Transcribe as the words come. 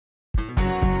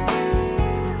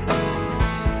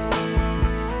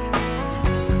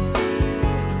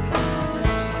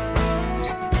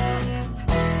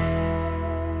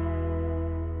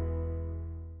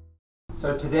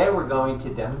So today we're going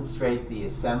to demonstrate the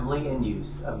assembly and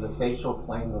use of the facial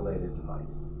plane relator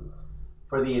device.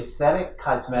 For the aesthetic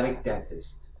cosmetic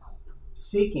dentist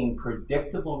seeking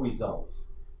predictable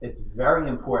results, it's very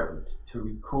important to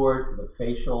record the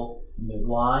facial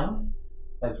midline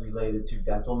as related to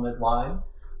dental midline,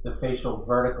 the facial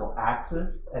vertical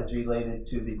axis as related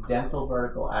to the dental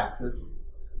vertical axis,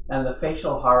 and the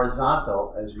facial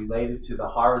horizontal as related to the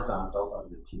horizontal of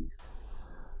the teeth.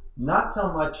 Not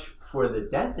so much for the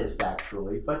dentist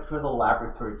actually, but for the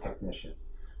laboratory technician,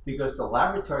 because the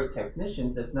laboratory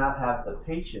technician does not have the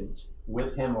patient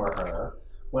with him or her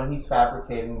when he's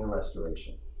fabricating the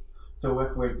restoration. So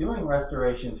if we're doing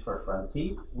restorations for front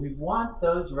teeth, we want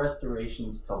those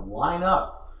restorations to line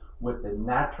up with the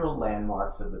natural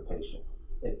landmarks of the patient.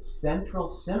 It's central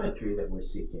symmetry that we're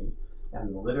seeking,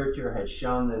 and the literature has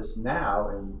shown this now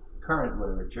in current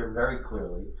literature very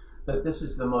clearly, that this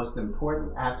is the most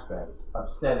important aspect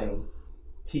of setting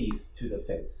teeth to the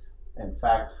face. In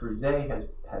fact, Frouze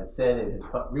has said in his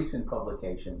recent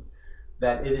publication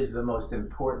that it is the most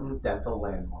important dental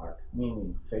landmark,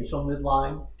 meaning facial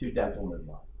midline to dental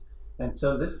midline. And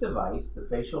so this device, the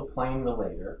facial plane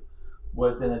relator,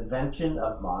 was an invention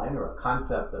of mine, or a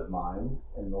concept of mine,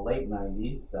 in the late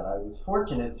 90s that I was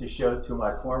fortunate to show to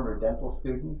my former dental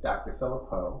student, Dr. Philip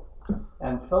Ho.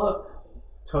 And Philip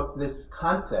took this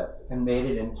concept and made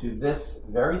it into this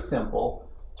very simple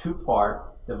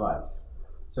two-part device.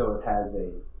 So it has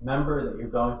a member that you're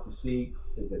going to see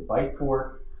is a bite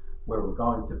fork, where we're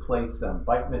going to place some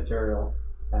bite material,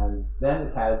 and then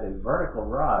it has a vertical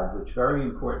rod which very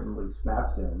importantly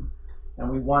snaps in, and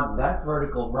we want that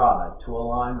vertical rod to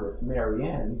align with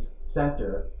Marianne's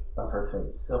center of her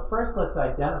face. So first let's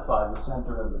identify the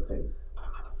center of the face.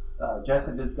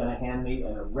 Jessica's going to hand me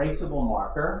an erasable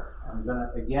marker. I'm going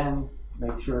to again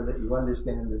make sure that you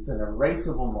understand it's an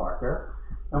erasable marker,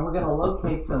 and we're going to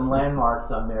locate some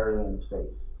landmarks on Marianne's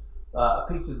face. A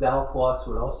piece of dental floss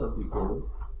would also be good.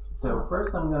 So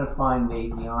first I'm going to find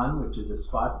Nasion, which is a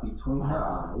spot between her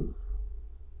eyes.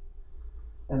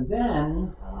 And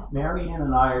then Marianne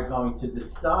and I are going to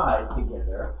decide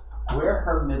together where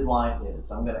her midline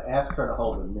is. I'm going to ask her to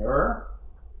hold a mirror.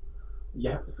 You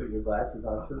have to put your glasses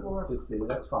on to see,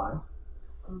 that's fine.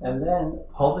 And then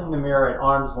holding the mirror at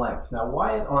arm's length. Now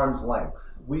why at arm's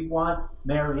length? We want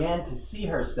Marianne to see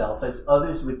herself as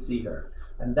others would see her.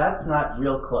 And that's not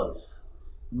real close.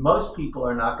 Most people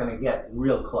are not going to get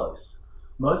real close.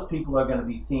 Most people are going to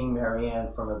be seeing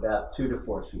Marianne from about 2 to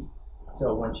 4 feet.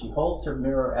 So when she holds her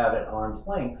mirror out at arm's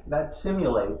length, that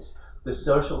simulates the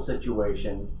social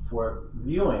situation for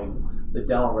viewing the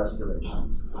dental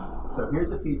restorations. So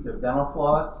here's a piece of dental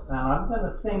floss, and I'm going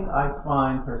to think I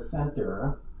find her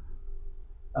center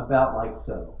about like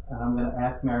so. And I'm going to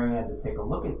ask Marianne to take a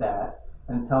look at that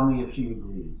and tell me if she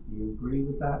agrees. Do you agree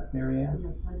with that, Marianne?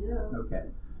 Yes, I do. Okay.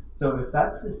 So if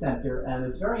that's the center, and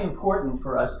it's very important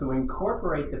for us to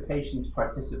incorporate the patient's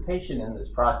participation in this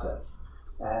process.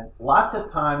 And lots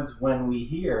of times when we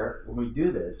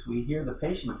do this, we hear the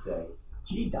patient say,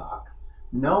 "Gee, doc,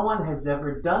 no one has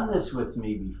ever done this with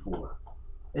me before."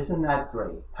 Isn't that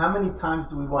great? How many times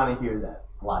do we want to hear that?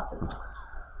 Lots of times.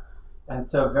 And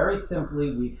so very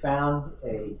simply, we found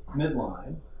a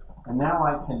midline, and now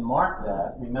I can mark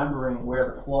that, remembering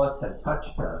where the floss had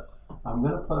touched her. I'm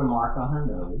going to put a mark on her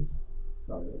nose.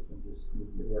 Sorry, I can just move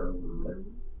your hair a little bit.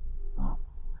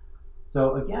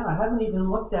 So again, I haven't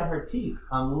even looked at her teeth.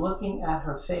 I'm looking at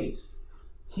her face.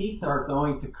 Teeth are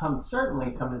going to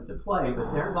certainly come into play,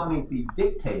 but they're going to be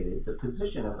dictated, the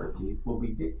position of her teeth will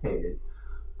be dictated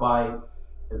by,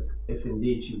 if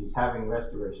indeed she was having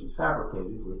restorations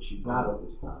fabricated, which she's not at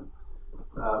this time,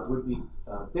 would be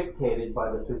dictated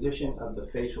by the position of the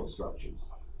facial structures.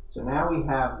 So now we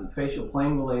have the facial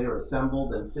plane relator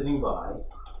assembled and sitting by,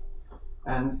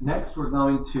 and next we're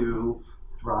going to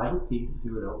dry the teeth, if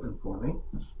you would open for me.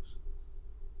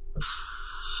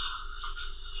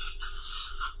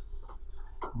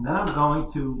 And then I'm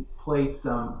going to place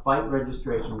some bite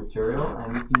registration material,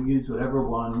 and you can use whatever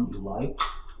one you like.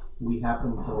 We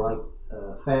happen to like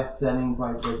fast setting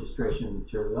bite registration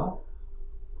material.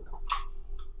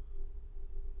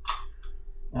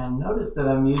 And notice that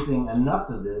I'm using enough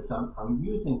of this. I'm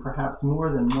using perhaps more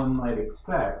than one might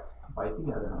expect. Bite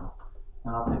together now.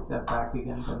 And I'll take that back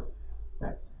again.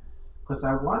 Because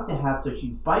I want to have, so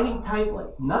she's biting tightly.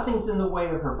 Nothing's in the way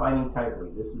of her biting tightly.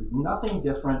 This is nothing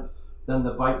different than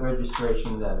the bite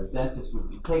registration that a dentist would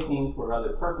be taking for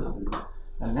other purposes.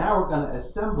 And now we're going to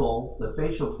assemble the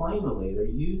facial plane relator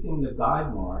using the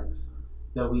guide marks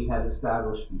that we had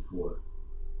established before.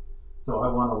 So I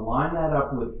want to line that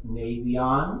up with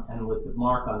Nasion and with the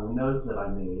mark on the nose that I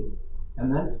made,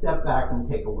 and then step back and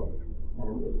take a look.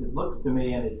 And if it looks to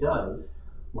me, and it does,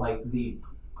 like the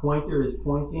pointer is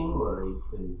pointing or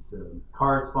is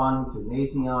corresponding to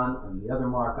nasion and the other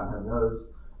mark on her nose,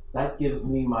 that gives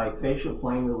me my facial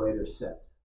plane relator set.